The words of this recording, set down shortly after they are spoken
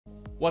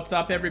What's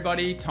up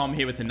everybody, Tom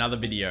here with another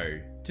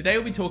video. Today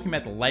we'll be talking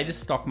about the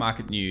latest stock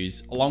market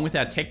news, along with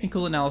our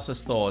technical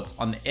analysis thoughts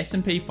on the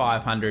S&P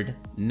 500,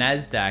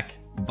 NASDAQ,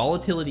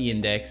 volatility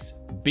index,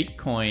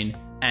 Bitcoin,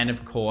 and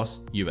of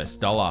course, US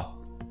dollar.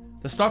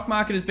 The stock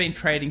market has been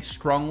trading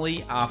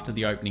strongly after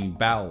the opening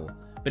bell,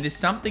 but is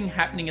something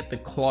happening at the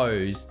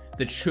close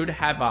that should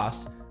have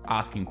us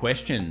asking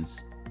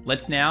questions?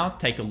 Let's now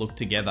take a look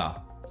together.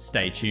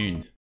 Stay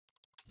tuned.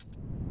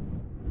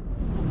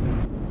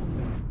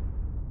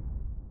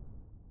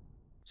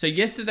 So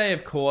yesterday,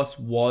 of course,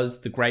 was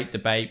the great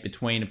debate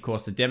between, of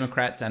course, the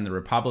Democrats and the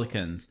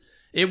Republicans.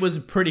 It was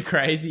pretty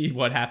crazy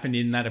what happened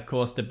in that, of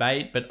course,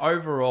 debate, but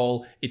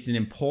overall, it's an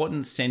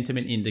important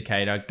sentiment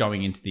indicator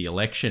going into the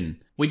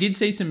election. We did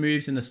see some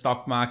moves in the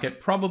stock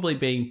market probably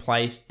being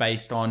placed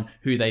based on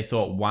who they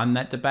thought won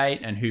that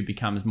debate and who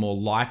becomes more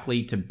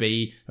likely to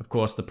be, of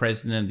course, the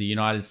President of the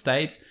United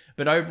States.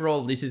 But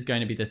overall, this is going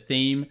to be the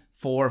theme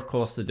for, of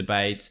course, the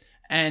debates.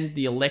 And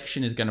the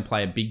election is going to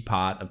play a big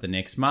part of the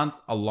next month,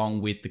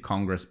 along with the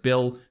Congress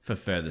bill for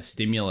further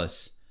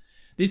stimulus.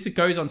 This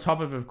goes on top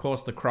of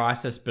course, the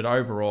crisis, but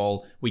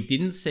overall, we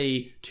didn't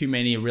see too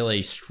many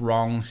really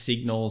strong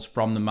signals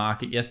from the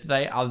market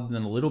yesterday, other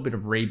than a little bit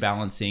of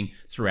rebalancing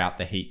throughout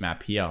the heat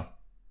map here.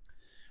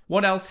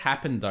 What else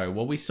happened though?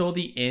 Well, we saw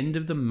the end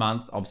of the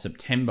month of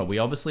September. We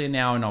obviously are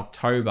now in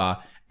October.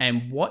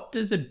 And what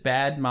does a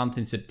bad month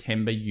in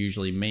September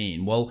usually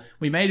mean? Well,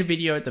 we made a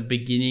video at the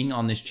beginning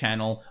on this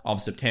channel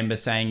of September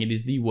saying it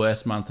is the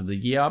worst month of the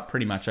year,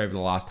 pretty much over the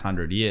last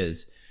 100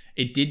 years.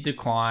 It did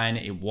decline.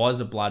 It was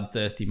a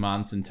bloodthirsty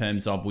month in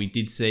terms of we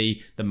did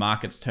see the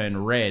markets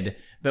turn red.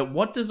 But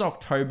what does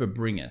October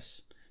bring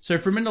us? So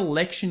from an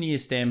election year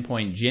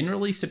standpoint,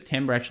 generally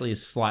September actually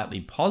is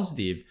slightly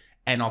positive,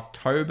 and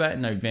October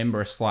and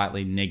November are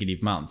slightly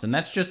negative months. And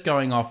that's just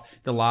going off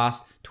the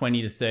last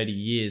 20 to 30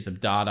 years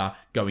of data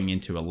going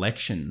into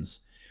elections.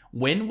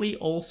 When we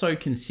also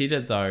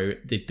consider, though,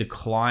 the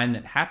decline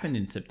that happened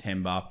in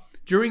September,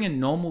 during a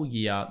normal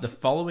year, the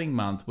following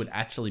month would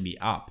actually be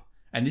up.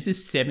 And this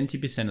is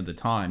 70% of the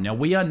time. Now,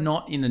 we are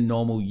not in a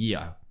normal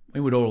year. We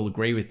would all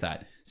agree with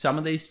that. Some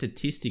of these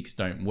statistics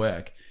don't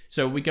work.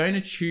 So we're going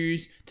to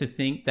choose to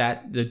think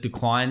that the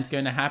decline is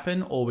going to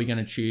happen, or we're going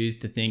to choose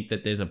to think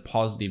that there's a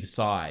positive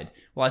side.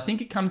 Well, I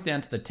think it comes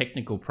down to the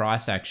technical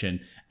price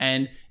action.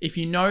 And if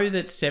you know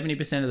that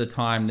 70% of the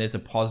time there's a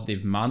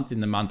positive month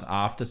in the month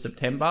after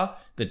September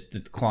that's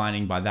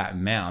declining by that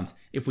amount,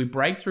 if we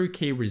break through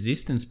key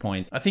resistance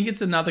points, I think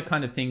it's another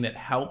kind of thing that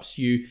helps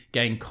you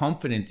gain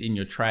confidence in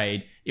your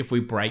trade if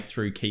we break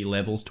through key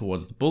levels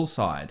towards the bull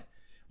side.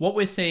 What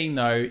we're seeing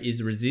though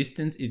is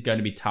resistance is going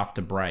to be tough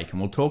to break,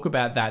 and we'll talk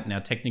about that in our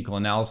technical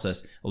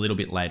analysis a little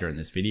bit later in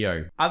this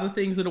video. Other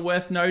things that are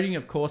worth noting,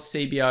 of course,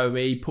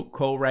 CBOE put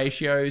call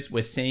ratios.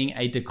 We're seeing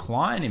a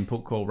decline in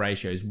put call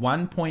ratios,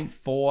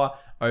 1.4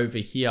 over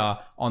here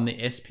on the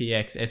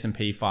SPX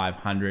S&P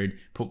 500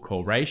 put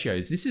call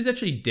ratios. This is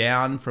actually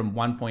down from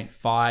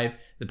 1.5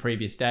 the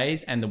previous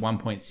days and the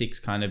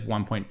 1.6 kind of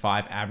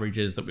 1.5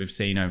 averages that we've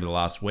seen over the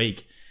last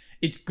week.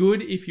 It's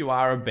good if you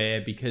are a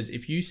bear, because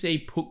if you see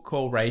put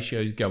call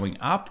ratios going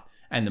up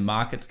and the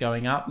market's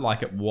going up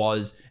like it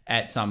was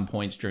at some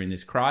points during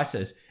this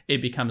crisis, it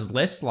becomes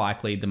less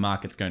likely the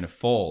market's going to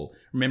fall.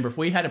 Remember, if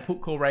we had a put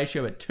call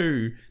ratio at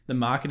 2, the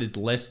market is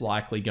less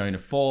likely going to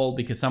fall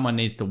because someone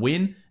needs to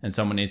win and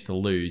someone needs to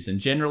lose. And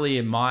generally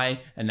in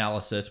my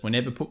analysis,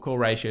 whenever put call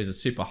ratios are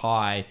super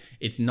high,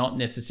 it's not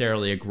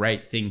necessarily a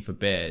great thing for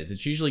bears.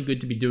 It's usually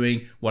good to be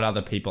doing what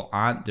other people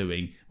aren't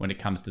doing when it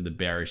comes to the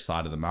bearish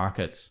side of the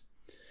markets.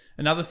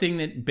 Another thing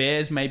that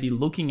bears may be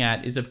looking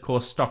at is, of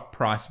course, stock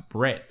price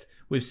breadth.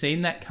 We've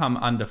seen that come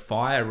under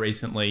fire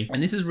recently,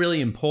 and this is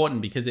really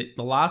important because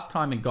the last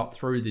time it got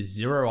through the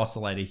zero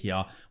oscillator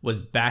here was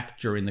back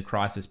during the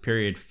crisis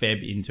period,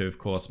 Feb into, of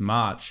course,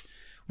 March.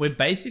 We're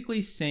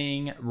basically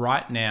seeing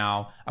right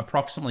now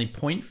approximately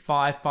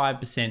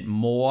 0.55%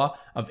 more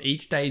of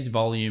each day's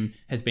volume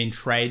has been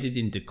traded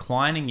in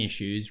declining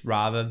issues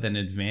rather than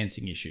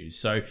advancing issues.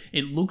 So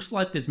it looks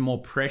like there's more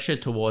pressure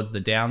towards the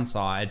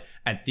downside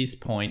at this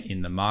point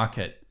in the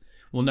market.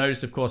 We'll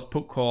notice, of course,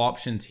 put call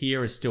options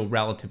here is still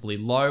relatively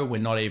low. We're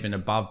not even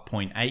above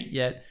 0.8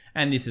 yet.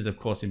 And this is, of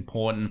course,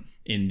 important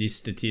in this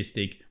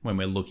statistic when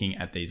we're looking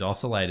at these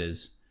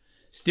oscillators.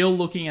 Still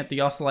looking at the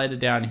oscillator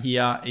down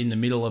here in the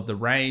middle of the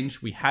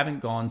range, we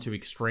haven't gone to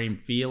extreme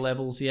fear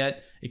levels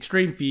yet.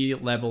 Extreme fear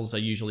levels are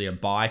usually a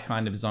buy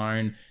kind of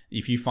zone.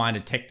 If you find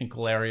a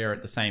technical area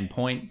at the same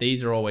point,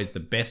 these are always the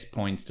best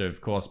points to,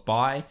 of course,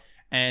 buy.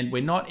 And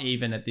we're not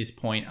even at this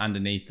point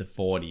underneath the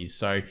 40s.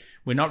 So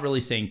we're not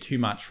really seeing too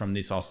much from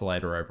this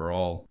oscillator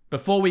overall.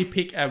 Before we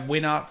pick a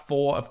winner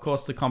for, of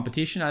course, the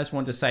competition, I just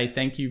want to say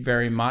thank you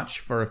very much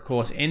for, of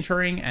course,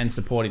 entering and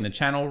supporting the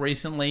channel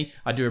recently.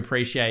 I do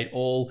appreciate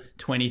all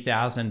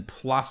 20,000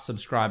 plus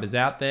subscribers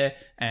out there,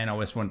 and I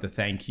just want to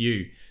thank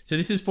you. So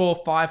this is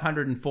for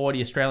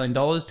 540 Australian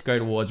dollars to go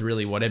towards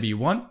really whatever you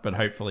want, but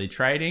hopefully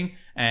trading.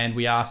 And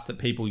we asked that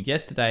people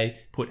yesterday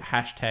put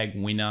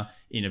hashtag winner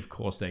in, of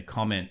course, their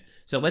comment.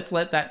 So let's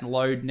let that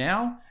load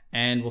now,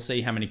 and we'll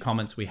see how many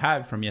comments we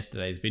have from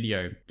yesterday's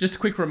video. Just a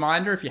quick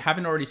reminder, if you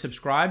haven't already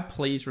subscribed,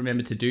 please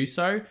remember to do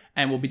so.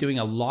 And we'll be doing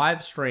a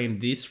live stream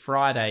this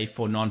Friday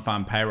for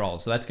non-farm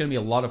payrolls. So that's going to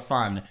be a lot of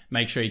fun.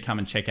 Make sure you come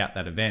and check out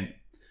that event.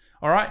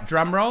 All right,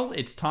 drum roll.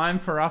 It's time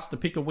for us to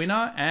pick a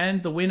winner,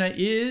 and the winner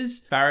is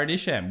Farid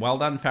Isham. Well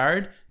done,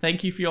 Farid.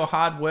 Thank you for your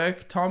hard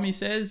work. Tommy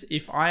says,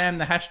 if I am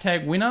the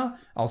hashtag winner,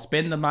 I'll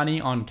spend the money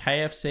on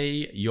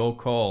KFC, your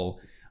call.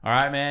 All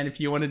right, man,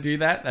 if you want to do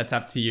that, that's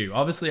up to you.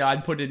 Obviously,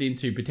 I'd put it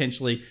into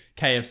potentially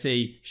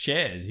KFC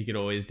shares. You could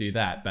always do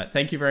that. But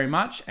thank you very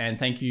much, and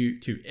thank you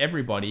to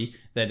everybody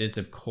that is,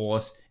 of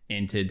course,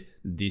 entered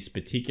this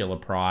particular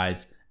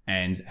prize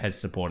and has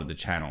supported the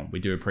channel. We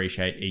do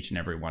appreciate each and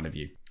every one of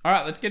you. All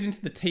right, let's get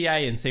into the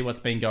TA and see what's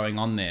been going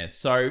on there.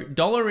 So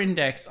dollar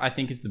index, I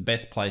think, is the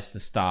best place to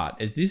start,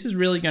 as this is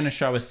really going to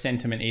show us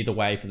sentiment either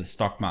way for the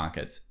stock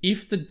markets.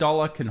 If the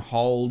dollar can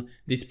hold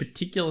this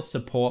particular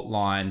support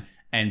line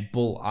and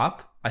bull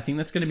up, I think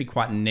that's going to be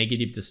quite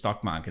negative to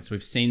stock markets.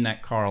 We've seen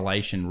that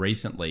correlation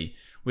recently.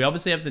 We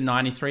obviously have the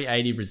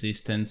 93.80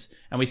 resistance,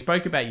 and we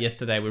spoke about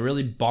yesterday, we're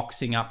really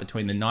boxing up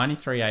between the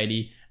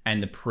 93.80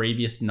 and the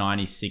previous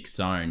 96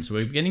 zone. So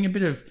we're getting a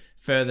bit of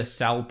further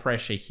sell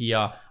pressure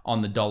here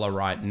on the dollar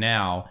right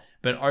now,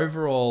 but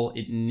overall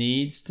it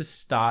needs to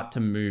start to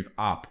move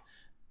up.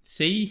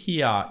 See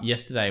here,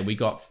 yesterday we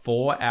got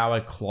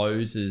 4-hour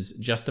closes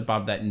just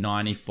above that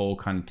 94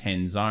 kind of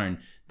 10 zone.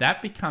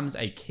 That becomes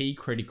a key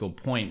critical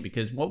point,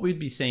 because what we'd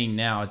be seeing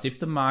now is if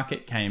the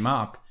market came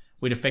up,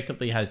 we'd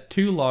effectively have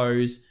two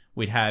lows,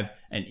 we'd have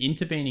an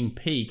intervening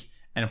peak,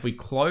 and if we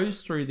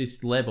close through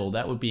this level,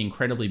 that would be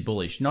incredibly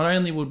bullish. Not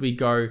only would we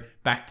go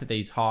back to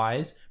these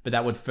highs, but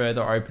that would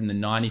further open the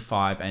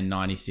 95 and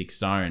 96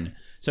 zone.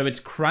 So it's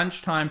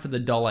crunch time for the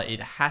dollar. It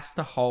has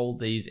to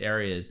hold these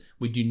areas.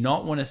 We do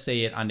not want to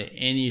see it under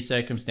any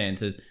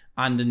circumstances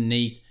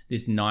underneath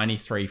this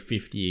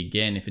 93.50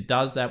 again. If it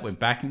does that, we're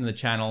back into the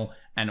channel,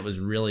 and it was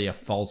really a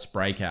false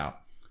breakout.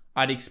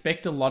 I'd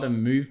expect a lot of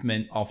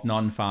movement off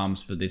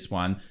non-farms for this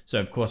one. So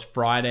of course,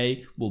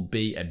 Friday will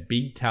be a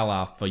big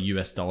teller for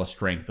US dollar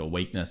strength or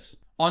weakness.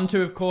 On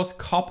to, of course,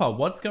 copper.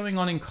 What's going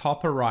on in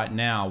copper right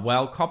now?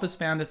 Well, copper's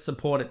found its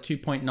support at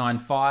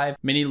 2.95.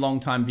 Many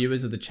longtime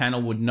viewers of the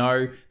channel would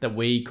know that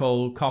we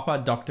call copper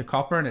Dr.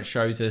 Copper, and it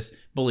shows us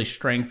bullish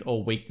strength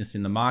or weakness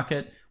in the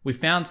market. We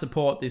found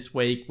support this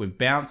week. We've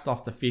bounced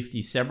off the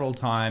 50 several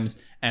times,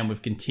 and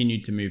we've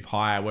continued to move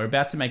higher. We're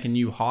about to make a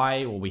new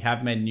high, or we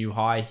have made a new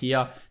high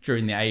here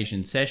during the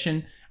Asian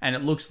session, and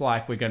it looks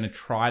like we're going to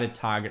try to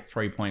target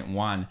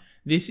 3.1.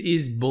 This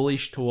is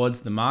bullish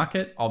towards the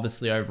market.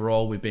 Obviously,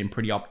 overall, we've been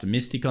pretty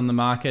optimistic on the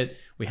market.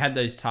 We had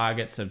those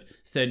targets of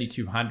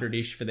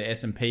 3,200-ish for the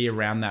S&P,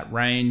 around that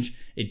range.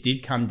 It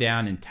did come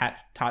down and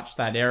touch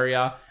that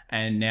area,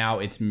 and now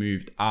it's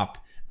moved up.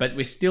 But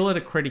we're still at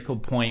a critical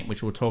point,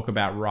 which we'll talk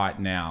about right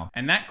now.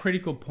 And that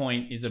critical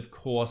point is, of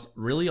course,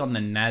 really on the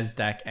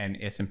NASDAQ and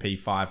S&P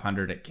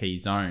 500 at key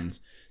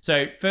zones.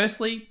 So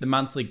firstly, the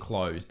monthly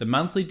close. The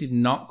monthly did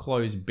not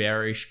close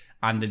bearish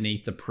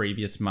underneath the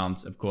previous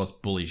month's, of course,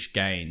 bullish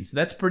gains. So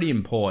that's pretty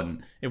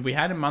important. If we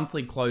had a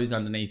monthly close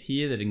underneath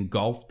here that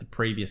engulfed the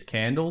previous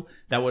candle,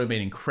 that would have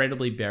been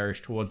incredibly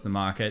bearish towards the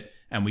market.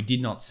 And we did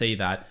not see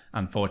that,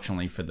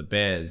 unfortunately, for the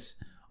bears.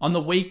 On the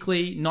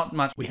weekly, not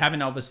much. We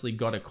haven't obviously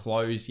got a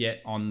close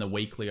yet on the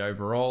weekly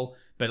overall,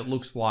 but it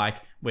looks like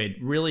we're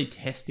really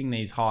testing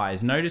these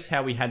highs. Notice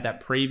how we had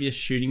that previous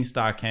shooting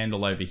star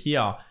candle over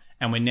here,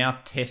 and we're now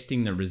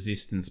testing the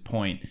resistance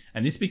point.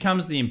 And this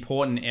becomes the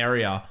important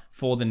area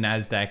for the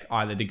NASDAQ,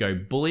 either to go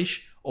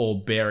bullish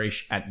or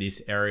bearish at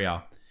this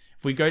area.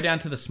 If we go down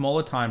to the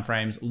smaller time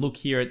frames, look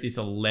here at this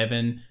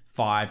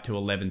 11.5 to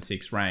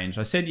 11.6 range.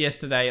 I said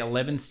yesterday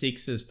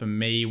 11.6 is for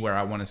me where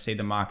I want to see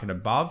the market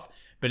above.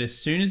 But as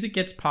soon as it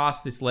gets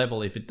past this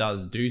level, if it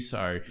does do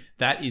so,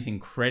 that is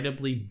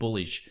incredibly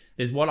bullish.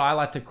 There's what I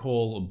like to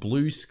call a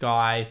blue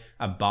sky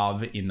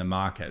above in the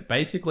market.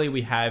 Basically,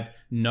 we have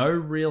no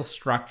real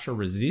structure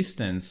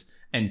resistance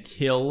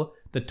until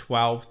the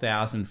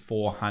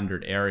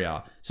 12,400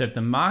 area. So if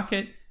the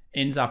market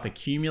ends up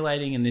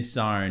accumulating in this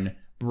zone,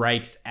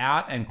 breaks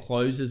out and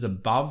closes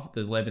above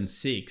the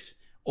 11.6,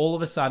 all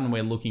of a sudden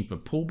we're looking for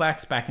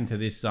pullbacks back into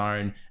this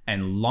zone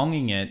and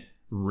longing it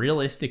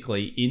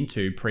realistically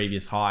into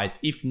previous highs,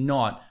 if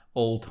not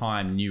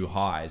all-time new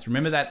highs.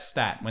 Remember that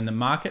stat, when the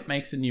market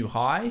makes a new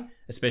high,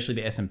 especially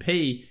the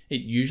S&P, it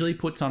usually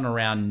puts on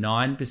around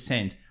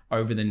 9%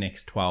 over the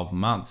next 12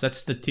 months. That's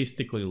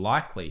statistically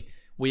likely.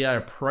 We are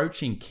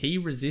approaching key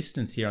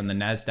resistance here on the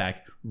NASDAQ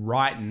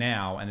right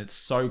now, and it's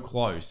so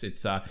close.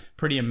 It's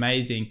pretty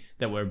amazing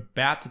that we're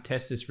about to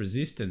test this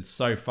resistance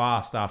so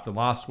fast. After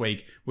last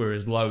week, we're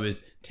as low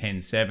as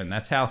 10.7.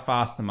 That's how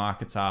fast the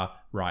markets are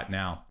right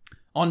now.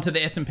 On to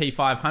the S&P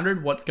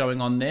 500, what's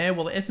going on there?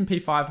 Well, the S&P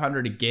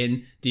 500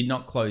 again did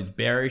not close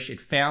bearish. It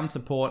found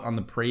support on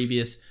the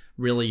previous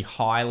really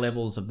high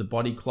levels of the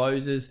body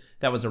closes.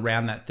 That was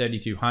around that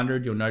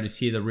 3,200. You'll notice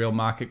here the real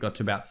market got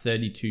to about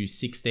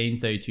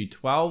 32.16,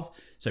 32.12.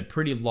 So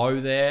pretty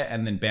low there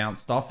and then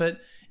bounced off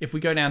it. If we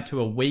go down to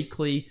a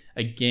weekly,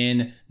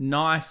 again,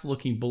 nice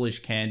looking bullish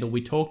candle.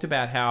 We talked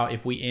about how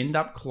if we end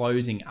up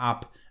closing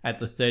up at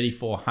the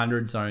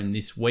 3400 zone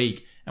this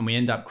week and we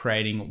end up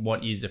creating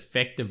what is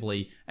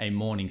effectively a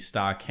morning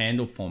star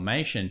candle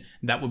formation,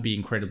 that would be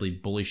incredibly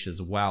bullish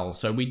as well.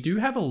 So we do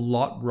have a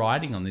lot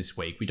riding on this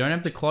week. We don't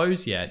have the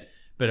close yet,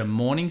 but a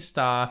morning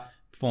star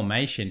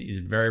formation is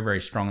very, very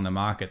strong in the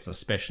markets,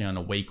 especially on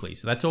a weekly.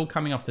 So that's all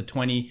coming off the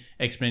 20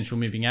 exponential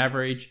moving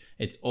average.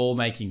 It's all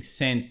making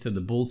sense to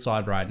the bull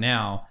side right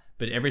now,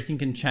 but everything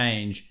can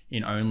change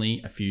in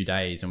only a few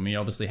days. And we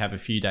obviously have a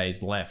few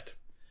days left.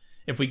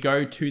 If we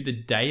go to the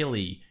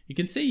daily, you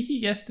can see here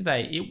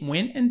yesterday, it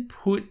went and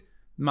put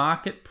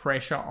market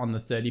pressure on the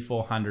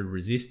 3400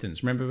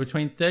 resistance. Remember,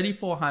 between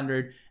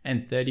 3400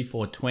 and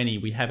 3420,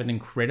 we have an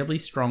incredibly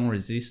strong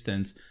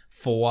resistance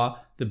for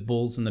the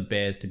bulls and the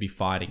bears to be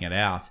fighting it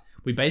out.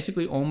 We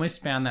basically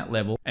almost found that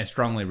level and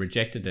strongly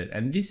rejected it.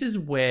 And this is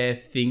where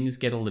things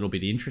get a little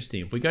bit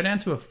interesting. If we go down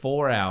to a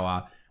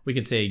 4-hour, we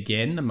can see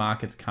again, the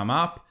market's come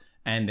up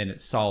and then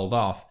it's sold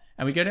off.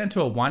 And we go down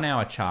to a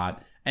 1-hour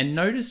chart and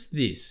notice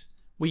this.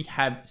 We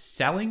have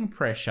selling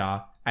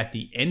pressure at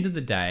the end of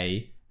the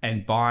day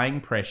and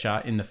buying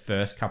pressure in the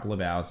first couple of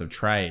hours of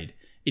trade.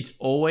 It's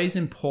always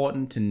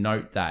important to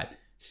note that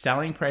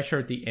selling pressure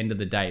at the end of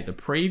the day. The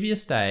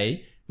previous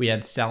day, we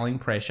had selling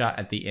pressure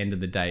at the end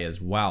of the day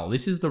as well.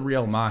 This is the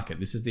real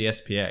market. This is the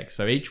SPX.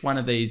 So each one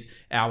of these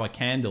hour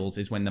candles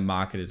is when the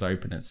market is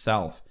open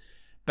itself.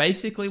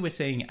 Basically, we're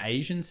seeing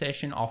Asian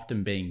session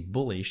often being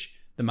bullish,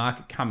 the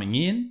market coming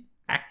in,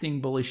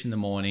 acting bullish in the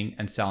morning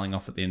and selling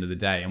off at the end of the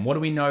day. And what do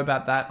we know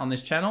about that on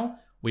this channel?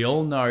 We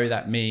all know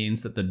that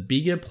means that the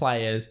bigger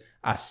players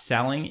are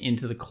selling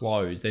into the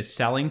close. They're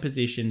selling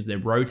positions, they're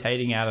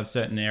rotating out of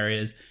certain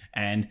areas,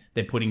 and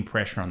they're putting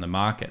pressure on the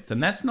markets.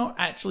 And that's not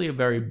actually a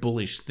very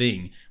bullish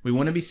thing. We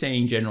want to be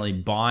seeing generally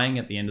buying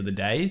at the end of the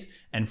days,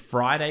 and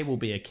Friday will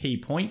be a key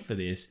point for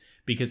this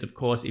because, of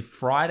course, if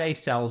Friday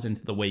sells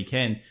into the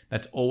weekend,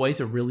 that's always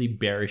a really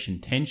bearish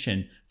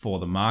intention for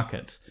the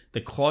markets.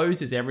 The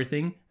close is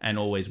everything and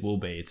always will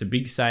be. It's a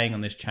big saying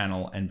on this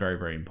channel and very,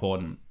 very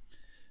important.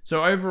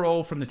 So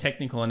overall, from the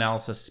technical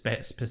analysis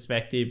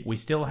perspective, we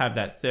still have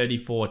that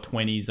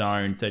 3420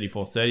 zone,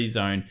 3430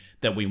 zone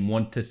that we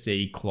want to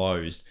see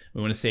closed.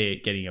 We want to see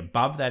it getting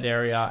above that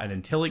area, and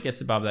until it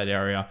gets above that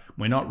area,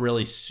 we're not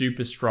really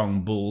super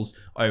strong bulls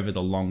over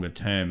the longer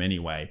term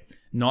anyway.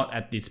 Not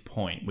at this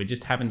point. We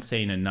just haven't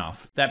seen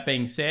enough. That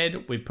being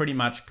said, we've pretty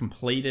much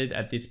completed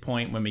at this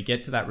point. When we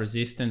get to that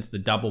resistance, the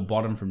double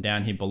bottom from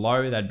down here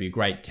below, that'd be a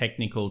great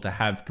technical to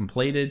have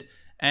completed.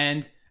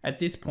 And at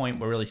this point,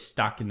 we're really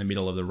stuck in the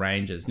middle of the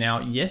ranges.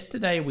 Now,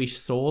 yesterday we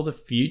saw the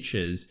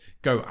futures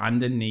go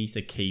underneath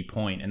a key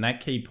point, and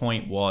that key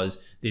point was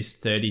this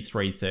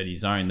 3330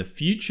 zone. The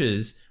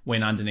futures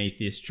went underneath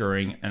this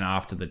during and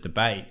after the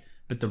debate,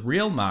 but the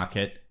real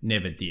market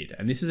never did.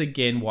 And this is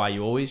again why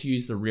you always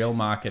use the real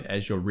market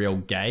as your real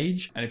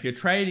gauge. And if you're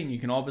trading, you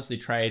can obviously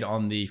trade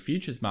on the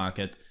futures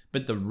markets,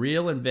 but the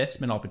real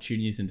investment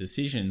opportunities and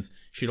decisions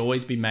should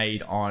always be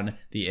made on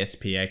the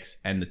SPX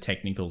and the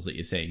technicals that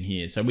you're seeing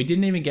here. So we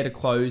didn't even get a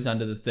close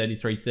under the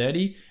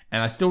 3330,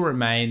 and I still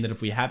remain that if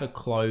we have a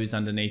close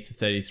underneath the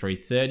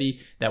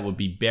 3330, that would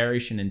be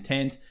bearish in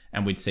intent,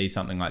 and we'd see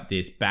something like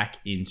this back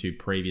into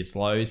previous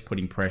lows,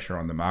 putting pressure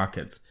on the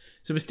markets.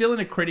 So we're still in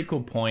a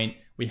critical point.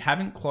 We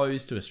haven't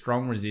closed to a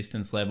strong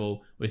resistance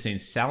level. We've seen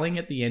selling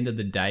at the end of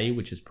the day,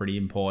 which is pretty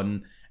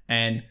important.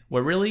 And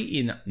we're really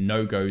in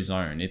no-go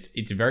zone.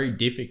 It's very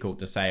difficult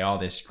to say, oh,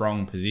 there's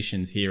strong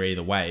positions here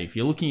either way. If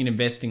you're looking at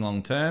investing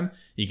long-term,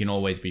 you can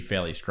always be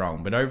fairly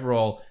strong. But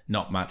overall,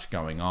 not much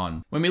going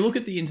on. When we look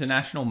at the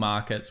international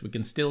markets, we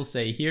can still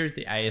see here's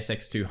the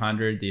ASX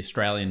 200, the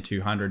Australian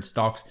 200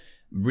 stocks,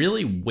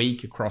 really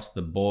weak across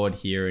the board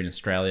here in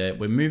Australia.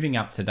 We're moving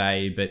up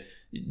today, but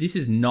this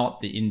is not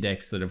the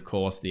index that, of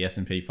course, the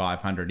S&P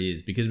 500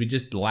 is, because we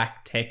just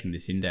lack tech in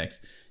this index.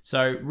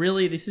 So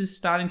really, this is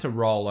starting to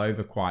roll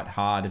over quite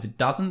hard. If it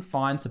doesn't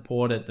find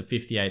support at the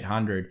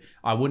 5,800,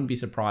 I wouldn't be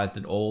surprised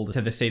at all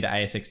to see the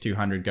ASX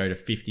 200 go to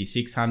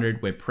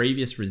 5,600, where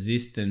previous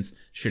resistance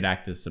should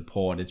act as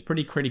support. It's a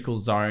pretty critical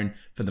zone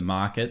for the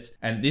markets.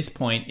 And at this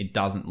point, it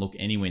doesn't look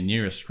anywhere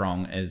near as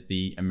strong as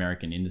the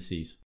American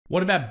indices.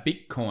 What about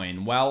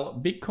Bitcoin?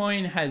 Well,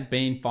 Bitcoin has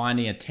been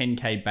finding a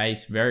 10K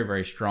base very,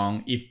 very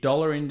strong. If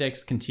dollar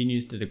index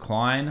continues to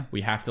decline,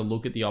 we have to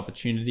look at the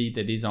opportunity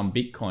that is on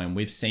Bitcoin.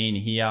 We've seen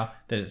here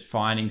that it's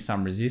finding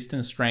some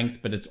resistance strength,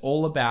 but it's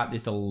all about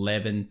this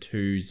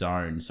 11.2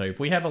 zone. So if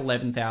we have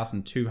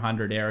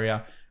 11,200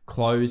 area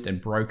closed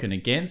and broken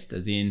against,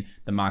 as in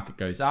the market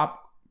goes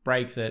up,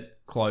 breaks it,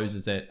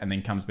 closes it, and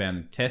then comes down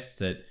and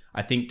tests it,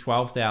 I think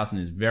 12,000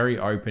 is very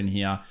open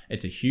here.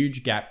 It's a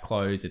huge gap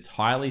close. It's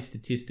highly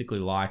statistically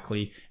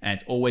likely, and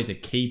it's always a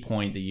key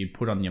point that you'd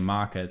put on your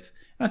markets.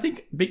 And I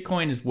think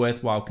Bitcoin is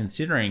worthwhile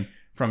considering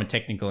from a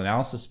technical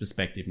analysis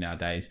perspective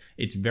nowadays.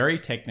 It's very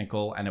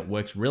technical, and it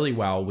works really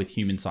well with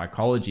human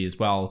psychology as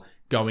well,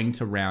 going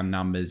to round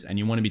numbers. And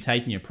you want to be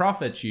taking your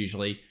profits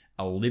usually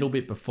a little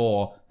bit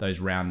before those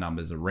round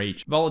numbers are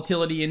reached.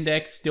 Volatility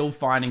index still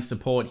finding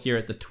support here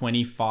at the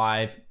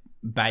 25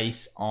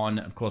 base on,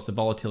 of course, the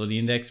volatility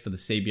index for the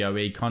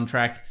CBOE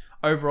contract.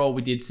 Overall,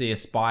 we did see a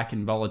spike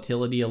in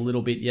volatility a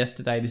little bit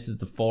yesterday. This is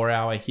the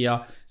 4-hour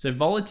here. So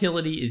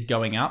volatility is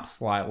going up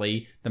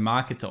slightly. The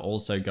markets are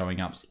also going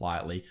up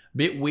slightly. A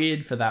bit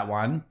weird for that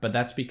one, but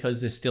that's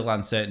because there's still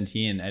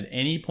uncertainty in. At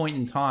any point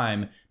in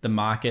time, the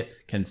market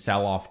can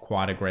sell off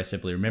quite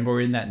aggressively. Remember,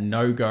 we're in that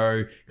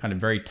no-go, kind of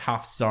very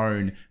tough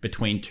zone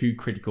between two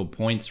critical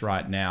points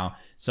right now.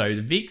 So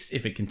the VIX,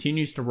 if it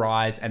continues to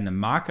rise and the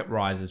market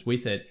rises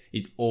with it,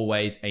 is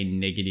always a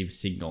negative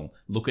signal.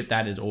 Look at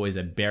that as always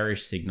a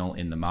bearish signal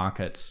in the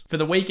markets. For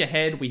the week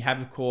ahead, we have,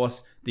 of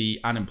course,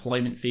 the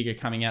unemployment figure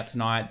coming out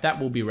tonight. That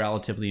will be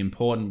relatively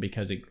important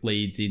because it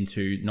leads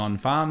into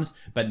non-farms,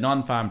 but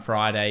non-farm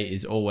Friday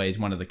is always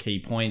one of the key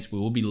points. We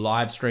will be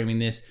live streaming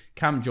this.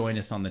 Come join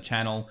us on the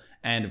channel.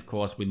 And of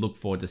course, we look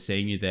forward to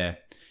seeing you there.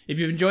 If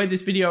you've enjoyed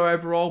this video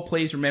overall,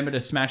 please remember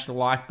to smash the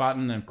like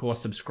button and of course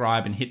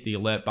subscribe and hit the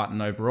alert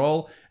button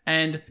overall.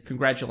 And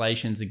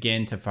congratulations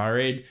again to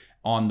Farid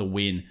on the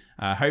win.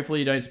 Hopefully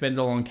you don't spend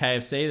it all on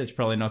KFC. That's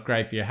probably not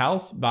great for your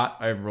health, but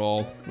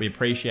overall, we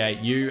appreciate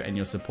you and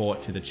your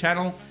support to the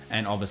channel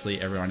and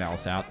obviously everyone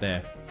else out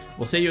there.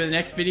 We'll see you in the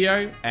next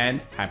video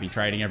and happy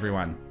trading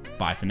everyone.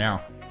 Bye for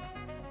now.